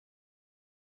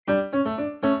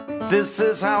This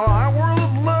is how our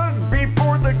world looked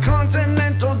before the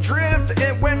continental drift.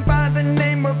 It went by the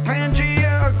name of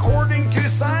Pangea. According to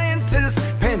scientists,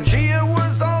 Pangea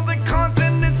was all the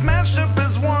continents mashed up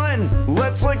as one.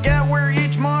 Let's look at where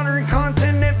each modern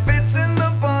continent fits in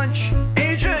the bunch.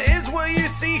 Asia is what you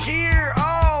see here,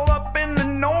 all up in the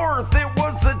north. It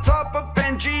was the top of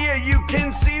Pangea. You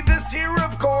can see this here,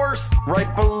 of course.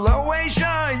 Right below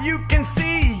Asia, you can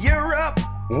see Europe,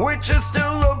 which is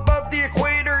still above the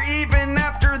equator even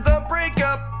after the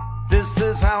breakup. This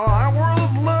is how our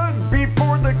world looked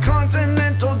before the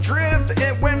continental drift.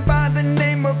 It went by the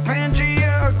name of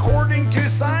Pangea. According to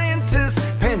scientists,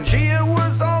 Pangea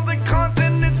was all the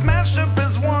continents mashed up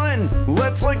as one.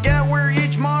 Let's look at where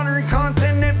each modern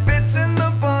continent fits in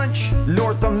the bunch.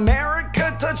 North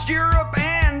America touched Europe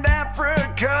and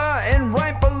Africa, and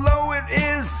right below it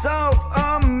is South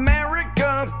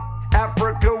America.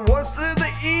 Africa was to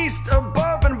the east,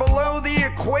 above and below the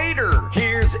equator.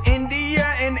 Here's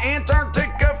India and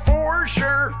Antarctica for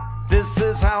sure. This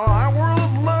is how our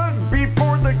world looked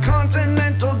before the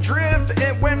continental drift.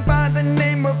 It went by the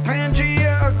name of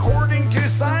Pangea. According to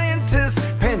scientists,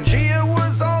 Pangea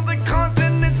was all the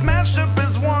continents mashed up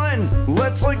as one.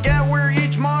 Let's look at where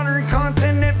each modern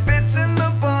continent fits in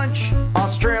the bunch.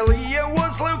 Australia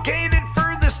was located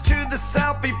furthest to the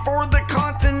south before the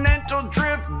continental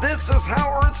drift. This is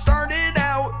how Earth started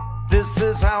out. This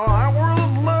is how our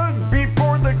world looked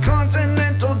before the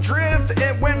continental drift.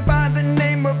 It went by the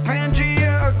name of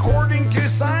Pangea. According to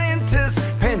scientists,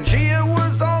 Pangea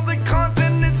was all the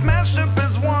continents mashed up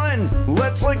as one.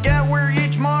 Let's look at where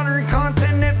each modern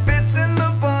continent fits in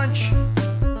the bunch.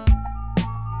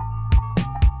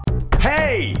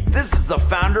 Hey, this is the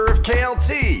founder of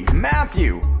KLT,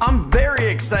 Matthew. I'm very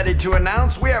excited to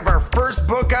announce we have our first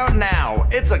book out now.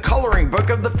 It's a coloring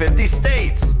book of the 50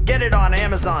 states. Get it on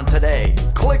Amazon today.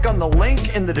 Click on the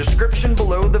link in the description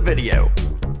below the video.